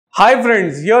Hi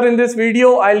friends, here in this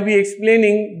video I'll be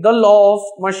explaining the law of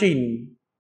machine.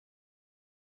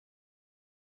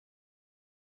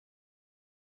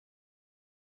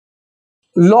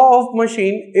 Law of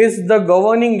machine is the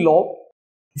governing law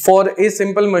for a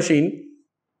simple machine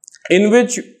in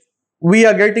which we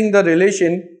are getting the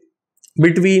relation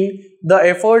between the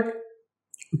effort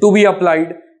to be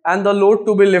applied and the load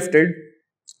to be lifted.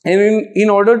 And in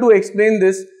order to explain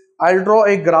this, I'll draw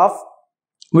a graph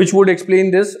which would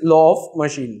explain this law of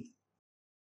machine.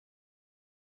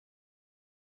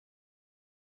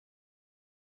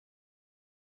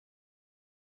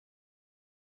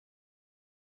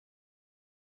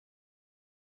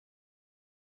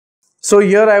 So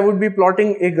here I would be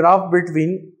plotting a graph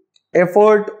between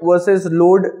effort versus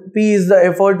load. P is the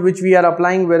effort which we are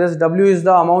applying, whereas W is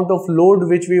the amount of load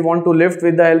which we want to lift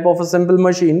with the help of a simple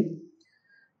machine.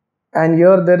 And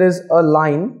here there is a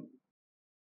line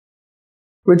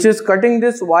which is cutting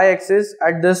this y-axis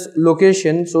at this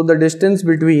location. So the distance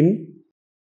between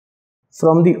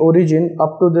from the origin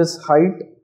up to this height,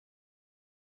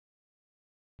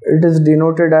 it is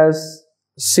denoted as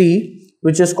C,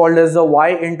 which is called as the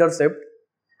y-intercept,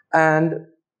 and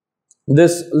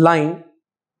this line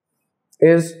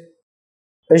is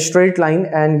a straight line,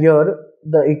 and here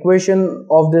the equation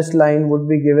of this line would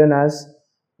be given as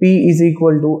P is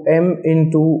equal to m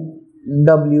into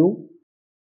W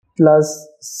plus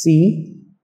C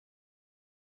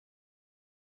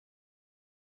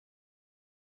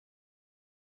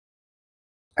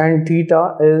and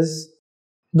theta is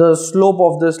the slope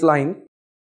of this line.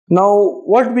 Now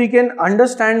what we can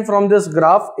understand from this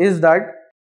graph is that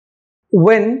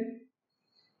when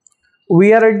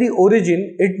we are at the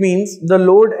origin, it means the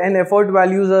load and effort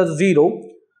values are 0,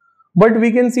 but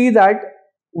we can see that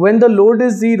when the load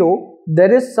is 0,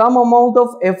 there is some amount of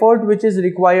effort which is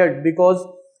required, because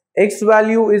x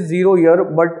value is 0 here,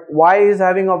 but y is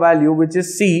having a value which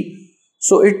is c.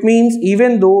 So it means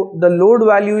even though the load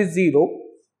value is 0,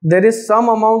 there is some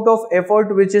amount of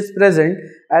effort which is present,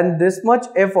 and this much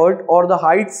effort, or the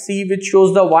height c which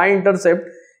shows the y-intercept,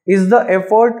 is the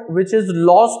effort which is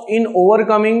lost in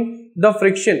overcoming the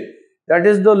friction. That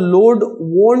is, the load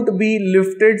won't be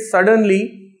lifted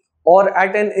suddenly or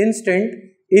at an instant.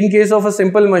 In case of a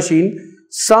simple machine,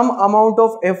 some amount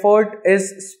of effort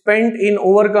is spent in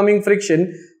overcoming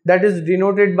friction, that is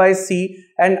denoted by C,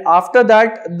 and after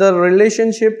that the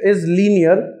relationship is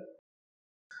linear.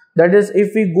 That is,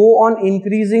 if we go on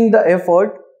increasing the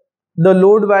effort, the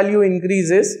load value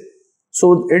increases,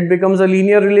 so it becomes a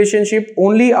linear relationship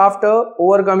only after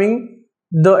overcoming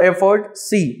the effort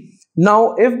C.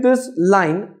 Now if this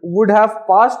line would have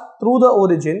passed through the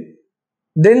origin,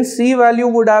 then C value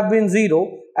would have been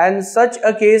 0, and such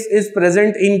a case is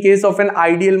present in case of an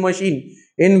ideal machine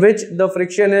in which the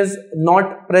friction is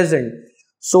not present.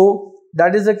 So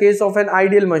that is the case of an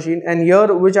ideal machine, and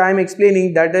here which I am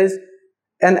explaining, that is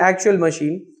an actual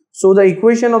machine. So the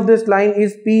equation of this line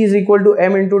is P is equal to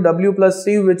m into W plus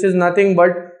C, which is nothing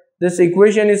but this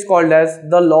equation is called as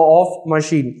the law of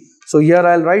machine. So here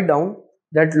I'll write down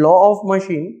that law of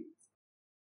machine,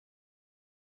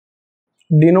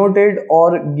 denoted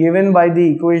or given by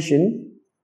the equation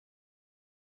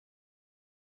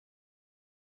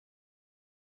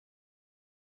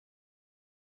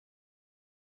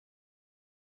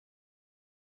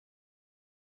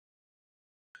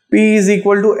P is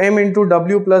equal to m into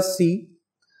W plus C,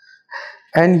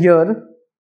 and here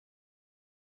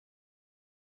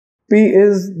P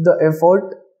is the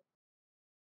effort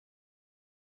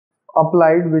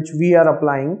applied which we are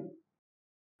applying.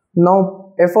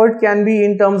 Now effort can be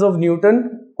in terms of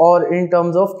Newton or in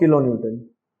terms of kilonewton.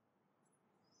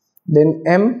 Then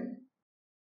m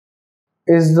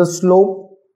is the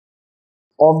slope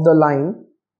of the line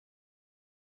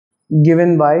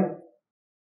given by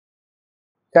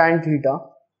tan theta,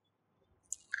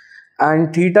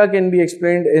 and theta can be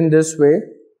explained in this way.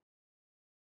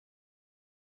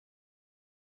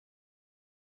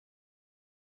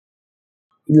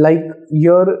 Like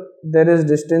here there is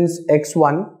distance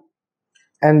x1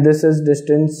 and this is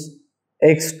distance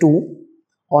x2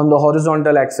 on the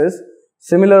horizontal axis.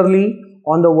 Similarly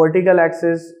on the vertical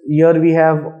axis, here we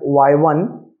have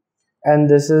y1 and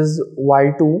this is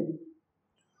y2.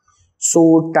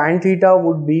 So tan theta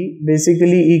would be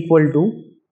basically equal to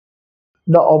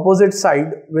the opposite side,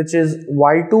 which is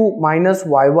y2 minus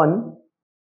y1,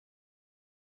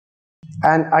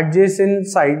 and adjacent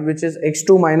side, which is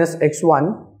x2 minus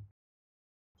x1.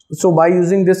 So by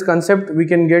using this concept we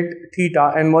can get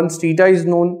theta, and once theta is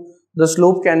known, the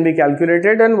slope can be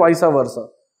calculated and vice versa.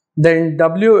 Then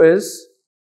W is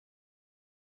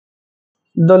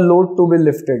the load to be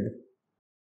lifted.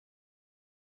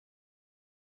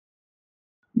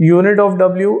 unit of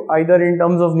W either in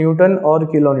terms of Newton or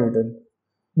kilonewton.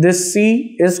 This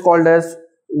C is called as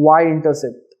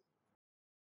y-intercept.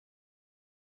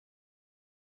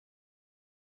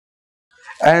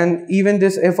 And even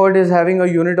this effort is having a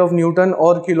unit of Newton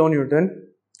or kilonewton.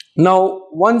 Now,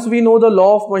 once we know the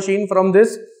law of machine from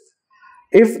this,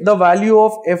 if the value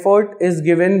of effort is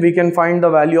given, we can find the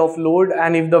value of load,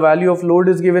 and if the value of load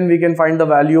is given, we can find the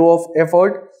value of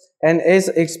effort. And as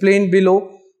explained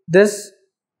below, this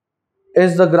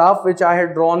is the graph which I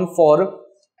had drawn for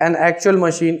an actual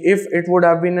machine. If it would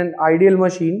have been an ideal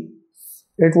machine,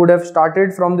 it would have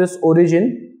started from this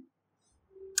origin,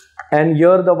 and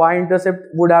here the y-intercept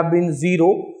would have been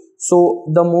 0.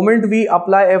 So the moment we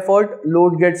apply effort,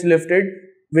 load gets lifted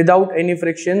without any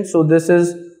friction. So this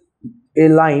is a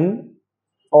line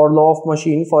or law of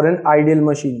machine for an ideal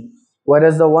machine,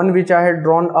 whereas the one which I had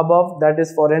drawn above, that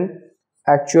is for an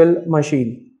actual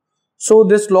machine. So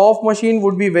this law of machine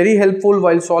would be very helpful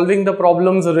while solving the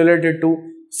problems related to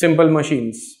simple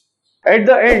machines. At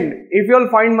the end, if you all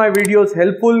find my videos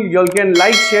helpful, you all can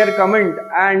like, share, comment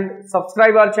and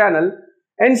subscribe our channel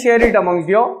and share it amongst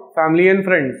your family and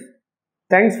friends.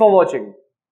 Thanks for watching.